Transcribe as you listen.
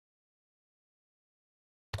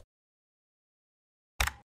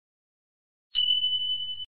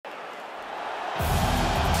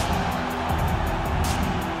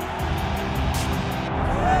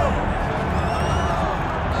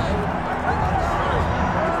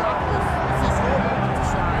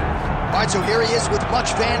All right, so here he is with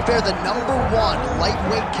much fanfare, the #1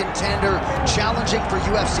 lightweight contender, challenging for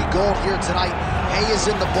UFC gold here tonight. Hay is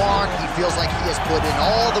in the barn. He feels like he has put in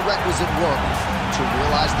all the requisite work to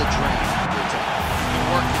realize the dream. He's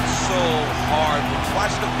working so hard. When you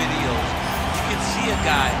watch the videos, you can see a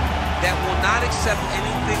guy that will not accept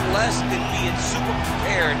anything less than being super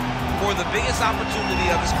prepared for the biggest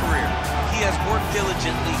opportunity of his career. He has worked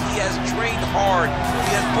diligently. He has trained hard.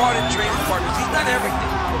 He has brought in training partners. He's done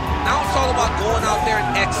everything. Now it's all about going out there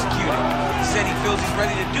and executing. He said he feels he's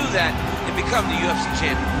ready to do that and become the UFC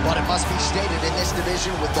champion. But it must be stated, in this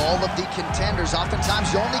division with all of the contenders,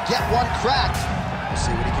 oftentimes you only get one crack. We'll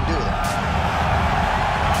see what he can do with it.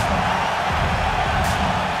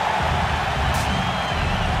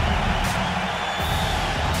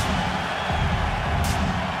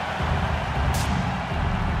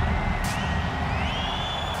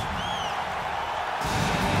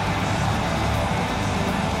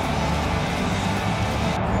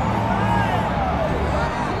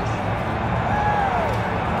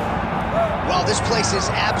 This place is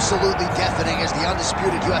absolutely deafening as the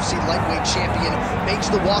undisputed UFC lightweight champion makes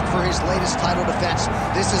the walk for his latest title defense.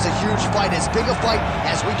 This is a huge fight, as big a fight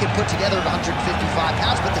as we can put together at 155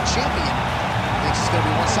 pounds, but the champion thinks it's going to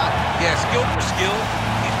be one-sided. Yeah, skill for skill,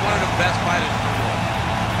 he's one of the best fighters in the world.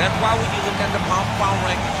 That's why when you look at the pound-for-pound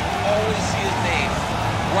rankings, you always see his name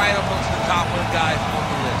right amongst the top of the guys on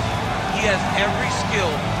the list. He has every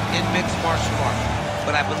skill in mixed martial arts,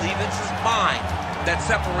 but I believe it's his mind that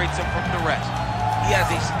separates him from the rest. He has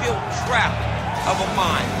a skill trap of a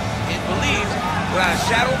mind and believes, without a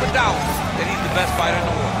shadow of a doubt, that he's the best fighter in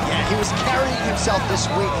the world. Yeah, he was carrying himself this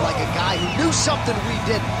week like a guy who knew something we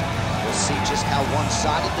didn't. We'll see just how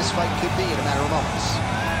one-sided this fight could be in a matter of moments.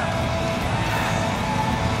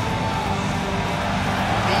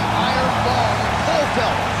 The Iron Ball, Paul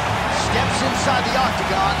Felder, steps inside the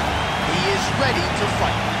octagon. He is ready to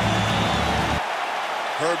fight.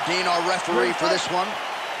 Herb Dean, our referee for this one.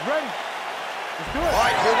 Ready. Let's do it. All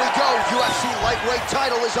right, here we go. UFC lightweight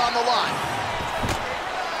title is on the line.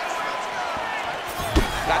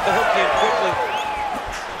 Got the hook in quickly.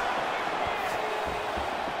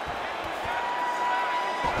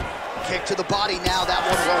 Kick to the body now. That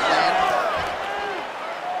one won't land.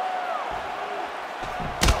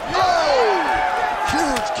 Oh!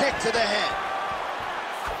 Huge kick to the head.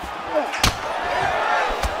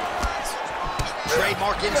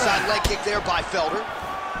 Trademark inside leg kick there by Felder.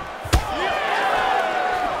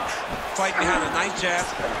 Fight behind a nice jab.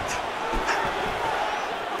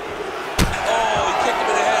 Oh, he kicked him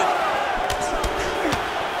in the head.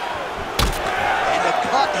 And the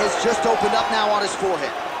cut has just opened up now on his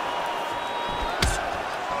forehead.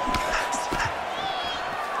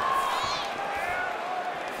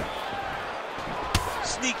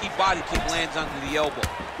 Sneaky body kick lands under the elbow.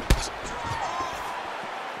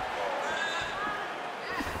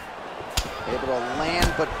 Able to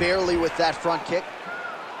land, but barely with that front kick.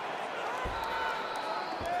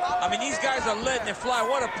 I mean, these guys are letting it fly.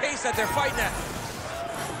 What a pace that they're fighting at.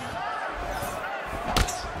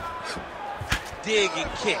 Dig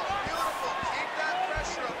and kick.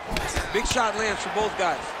 Big shot lands for both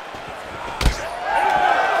guys.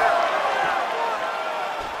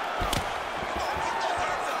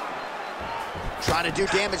 Trying to do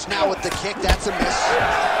damage now with the kick. That's a miss.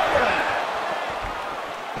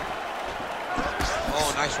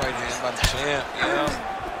 Oh, nice right hand by the champ. Yeah.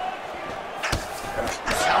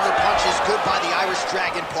 Counter punch is good by the Irish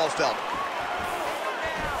Dragon, Paul Felder.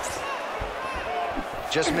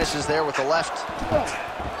 Just misses there with the left.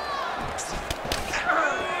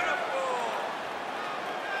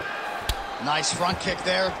 Nice front kick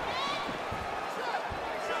there.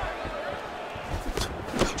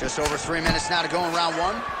 Just over 3 minutes now to go in round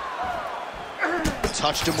one.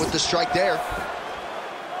 Touched him with the strike there.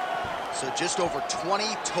 So just over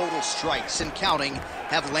 20 total strikes and counting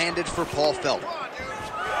have landed for Paul Felder.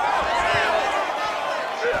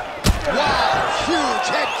 Wow, huge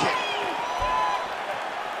head kick.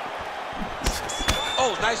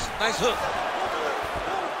 Oh, nice hook.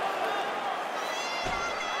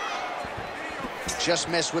 Just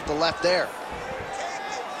missed with the left there.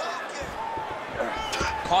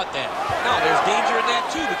 Caught that. Now, there's danger in that,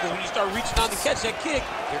 too, because when you start reaching on to catch that kick,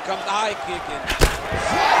 here comes the high kick. And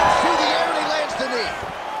flying through the air, and he lands the knee.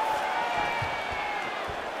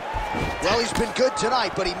 Well, he's been good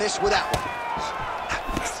tonight, but he missed with that one.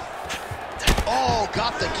 Oh,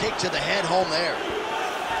 got the kick to the head home there.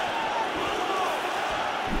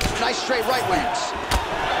 Nice straight right lands.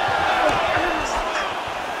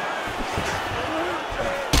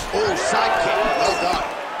 Oh, side kick. Well done.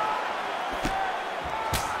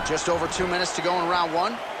 Just over 2 minutes to go in round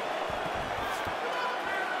one.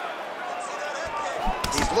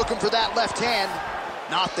 looking for that left hand.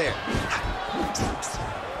 Not there.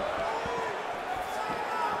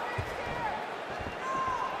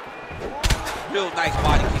 Real nice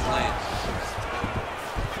body kick lands.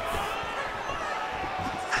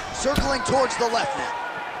 Circling towards the left now.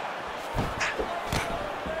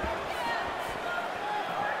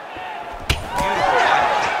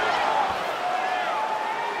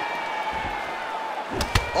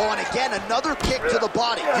 Oh, and again, another kick to the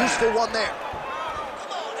body. Useful one there.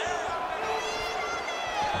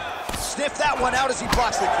 Sniff that one out as he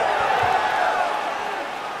blocks the kick.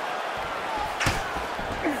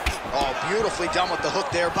 Oh, beautifully done with the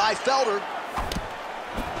hook there by Felder.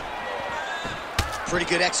 Pretty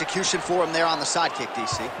good execution for him there on the side kick,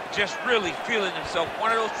 DC. Just really feeling himself.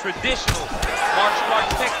 One of those traditional martial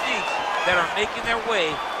arts techniques that are making their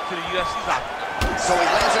way to the UFC's octagon. So he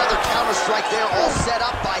lands another counter strike there, all set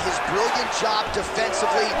up by his brilliant job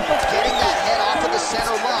defensively, getting that head off of the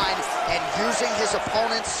center line and using his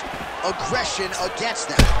opponent's aggression against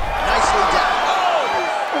them. Nicely done.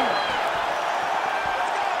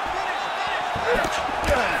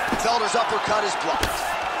 Felder's uppercut is blocked.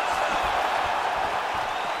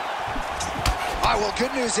 All right, well,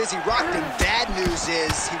 good news is he rocked him. Bad news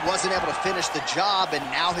is he wasn't able to finish the job, and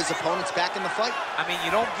now his opponent's back in the fight. I mean, you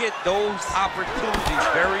don't get those opportunities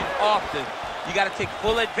very often. You got to take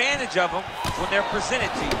full advantage of them when they're presented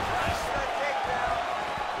to you.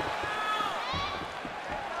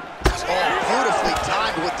 Oh, beautifully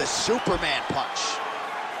timed with the Superman punch.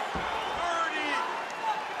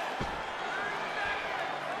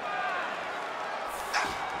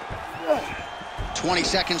 20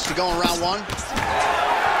 seconds to go in round one.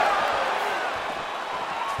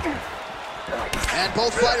 And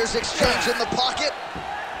both fighters exchange in the pocket.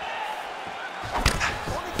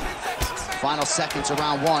 Final seconds of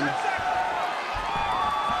round one.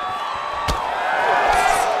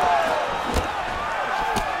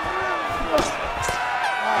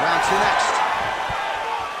 Round two next.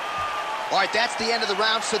 All right, that's the end of the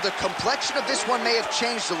round, so the complexion of this one may have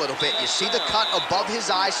changed a little bit. You see the cut above his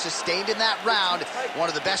eyes sustained in that round. One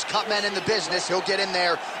of the best cut men in the business. He'll get in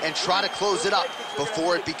there and try to close it up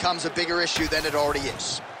before it becomes a bigger issue than it already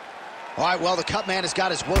is. All right, well, the cut man has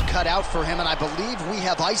got his work cut out for him, and I believe we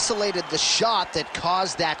have isolated the shot that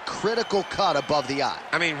caused that critical cut above the eye.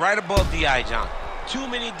 I mean, right above the eye, John. Too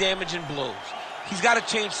many damaging blows. He's got to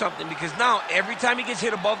change something because now every time he gets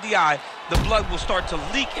hit above the eye, the blood will start to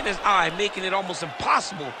leak in his eye, making it almost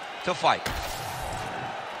impossible to fight.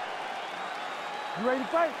 You ready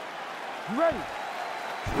to fight? You ready?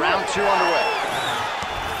 Round two underway.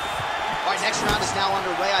 All right, next round is now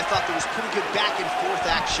underway. I thought there was pretty good back and forth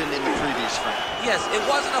action in the previous round. Yes, it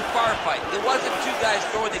wasn't a firefight. It wasn't two guys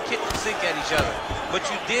throwing the kitchen sink at each other. But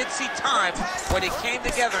you did see times where they came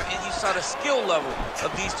together and you saw the skill level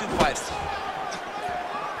of these two fighters.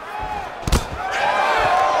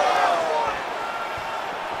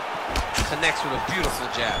 Connects with a beautiful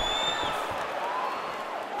jab.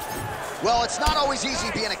 Well, it's not always easy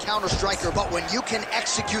being a counter striker, but when you can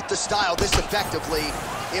execute the style this effectively,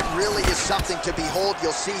 it really is something to behold.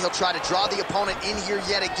 You'll see he'll try to draw the opponent in here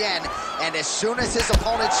yet again, and as soon as his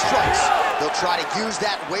opponent strikes, he'll try to use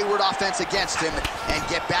that wayward offense against him and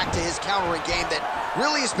get back to his countering game that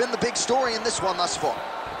really has been the big story in this one thus far.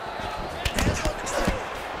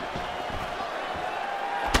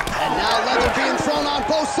 And now leather being thrown on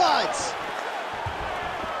both sides.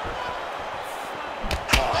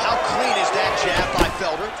 How clean is that jab by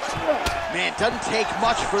Felder? Man, doesn't take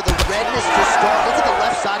much for the redness to start. Look at the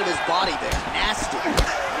left side of his body there. Nasty.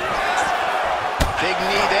 Big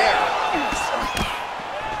knee there.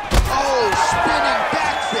 Oh, spinning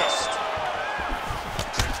back fist.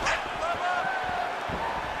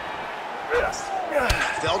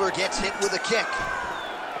 Felder gets hit with a kick.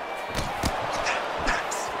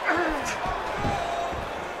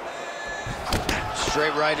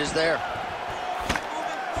 Straight right is there.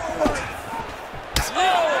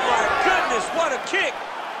 Oh my goodness, what a kick!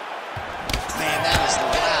 Man, that is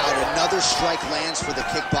loud. Another strike lands for the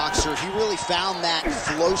kickboxer. He really found that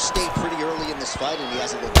flow state pretty early in this fight, and he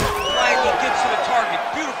hasn't looked back. Flying knee gets to the target.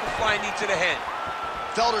 Beautiful flying knee to the head.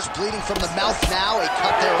 Felder's bleeding from the mouth now. A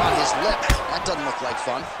cut there on his lip. That doesn't look like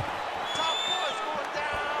fun.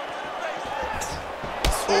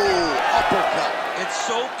 Oh, uppercut. It's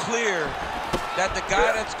so clear that the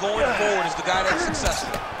guy that's going forward is the guy that's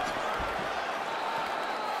successful.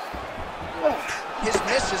 His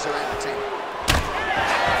misses are entertaining.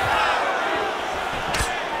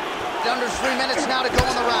 Under 3 minutes now to go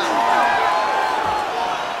in the round.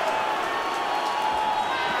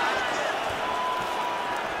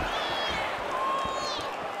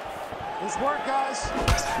 Nice work, guys.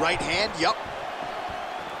 Right hand, yup.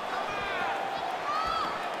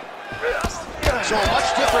 So a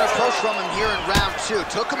much different approach from him here in round two.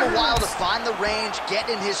 Took him a while to find the range, get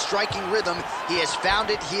in his striking rhythm. He has found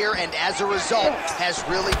it here, and as a result, has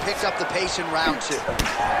really picked up the pace in round two.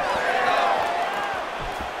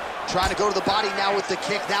 Trying to go to the body now with the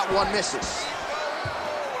kick. That one misses.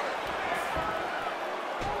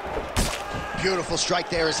 Beautiful strike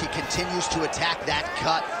there as he continues to attack that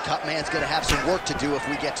cut. Cutman's going to have some work to do if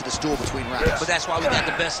we get to the stool between rounds. But that's why we got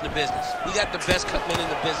the best in the business. We got the best cutman in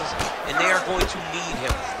the business, and they are going to need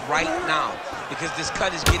him right now because this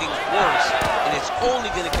cut is getting worse, and it's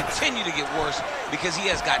only going to continue to get worse because he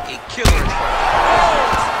has got a killer in front of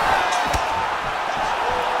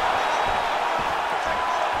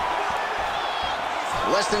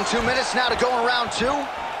him. Less than 2 minutes now to go in round two.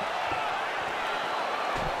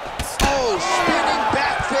 Oh, spinning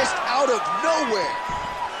back fist out of nowhere.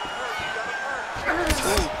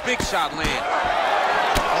 Ooh, big shot land.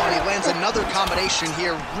 Oh, and he lands another combination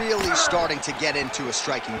here, really starting to get into a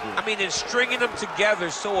striking groove. I mean, it's stringing them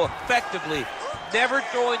together so effectively, never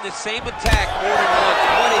throwing the same attack more than once.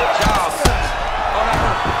 What a job. Oh,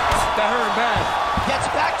 that hurt him bad. Gets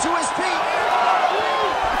back to his feet.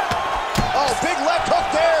 Oh, big left hook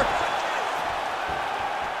there.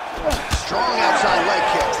 Strong outside leg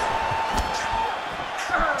kick.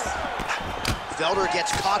 Felder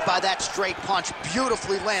gets caught by that straight punch,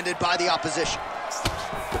 beautifully landed by the opposition.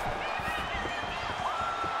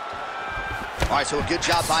 All right, so a good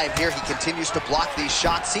job by him here. He continues to block these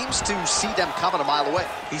shots, seems to see them coming a mile away.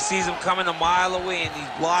 He sees them coming a mile away, and he's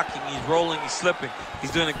blocking, he's rolling, he's slipping.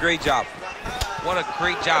 He's doing a great job. What a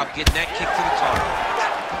great job getting that kick to the target.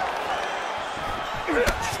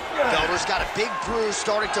 Felder's got a big bruise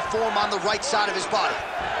starting to form on the right side of his body.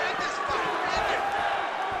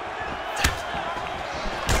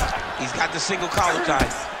 He's got the single collar tie.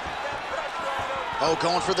 Oh,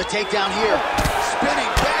 going for the takedown here. Spinning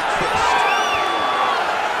back fist.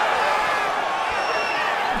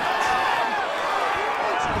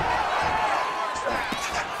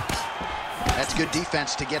 That's good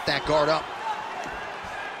defense to get that guard up.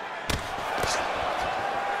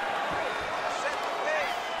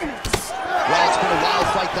 Well, it's been a wild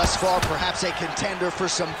fight thus far, perhaps a contender for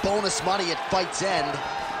some bonus money at fight's end.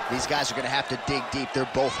 These guys are going to have to dig deep. They're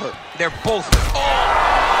both hurt. They're both hurt. Oh!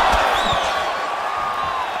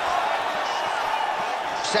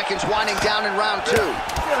 Seconds winding down in round two.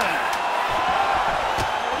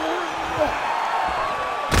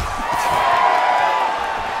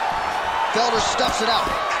 Felder stuffs it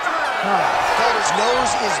out. Felder's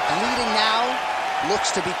nose is bleeding now.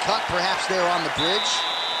 Looks to be cut, perhaps there on the bridge.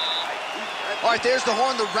 All right, there's the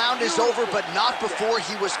horn. The round is over, but not before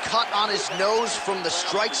he was cut on his nose from the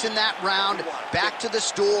strikes in that round. Back to the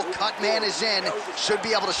stool. Cut man is in. Should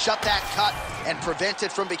be able to shut that cut and prevent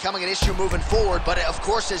it from becoming an issue moving forward. But, of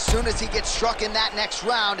course, as soon as he gets struck in that next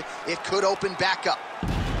round, it could open back up.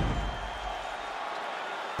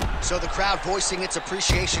 So the crowd voicing its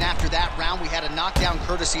appreciation after that round. We had a knockdown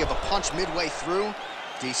courtesy of a punch midway through.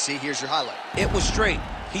 DC, here's your highlight. It was straight.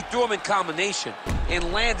 He threw him in combination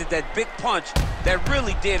and landed that big punch that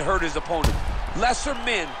really did hurt his opponent. Lesser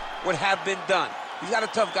men would have been done. He's got a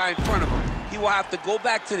tough guy in front of him. He will have to go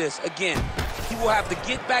back to this again. He will have to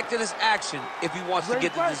get back to this action if he wants to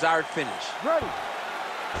get the desired finish. Ready.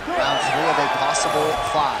 Round three of a possible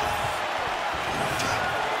 5.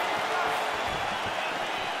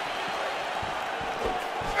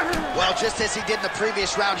 Well, just as he did in the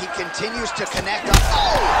previous round, he continues to connect up.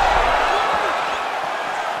 Oh!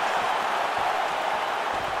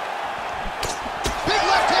 Big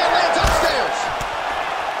left hand lands upstairs.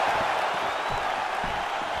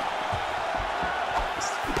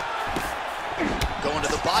 Going to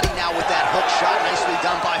the body now with that hook shot. Nicely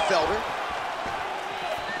done by Felder.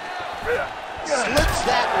 Slips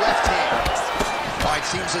that left hand. All right,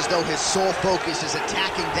 seems as though his sole focus is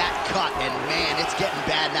attacking that cut, and man, it's getting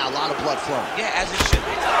bad now. A lot of blood flowing. Yeah, as it should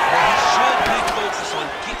be. He should be focused on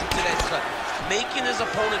getting to that cut, making his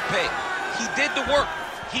opponent pay. He did the work.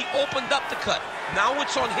 He opened up the cut. Now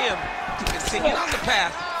it's on him to continue on the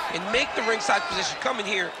path and make the ringside position, come in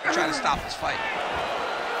here and try to stop this fight.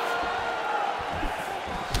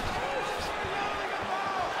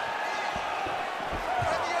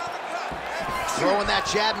 Throwing that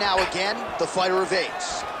jab now again. The fighter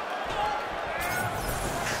evades.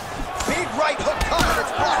 Big right hook coming. It's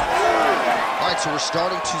blocked. All right, so we're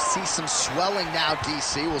starting to see some swelling now,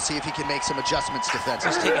 DC. We'll see if he can make some adjustments defensively.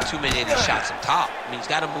 He's taking too many of these shots up top. I mean, he's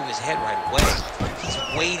got to move his head right away. He's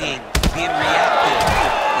waiting, being reactive.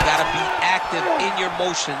 You got to be active in your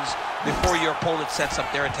motions before your opponent sets up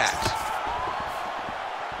their attacks.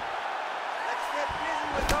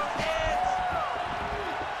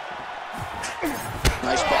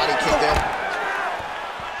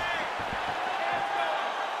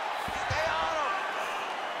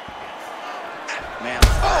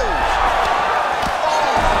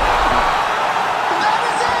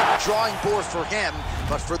 over for him,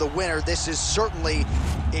 but for the winner, this is certainly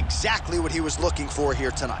exactly what he was looking for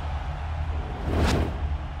here tonight.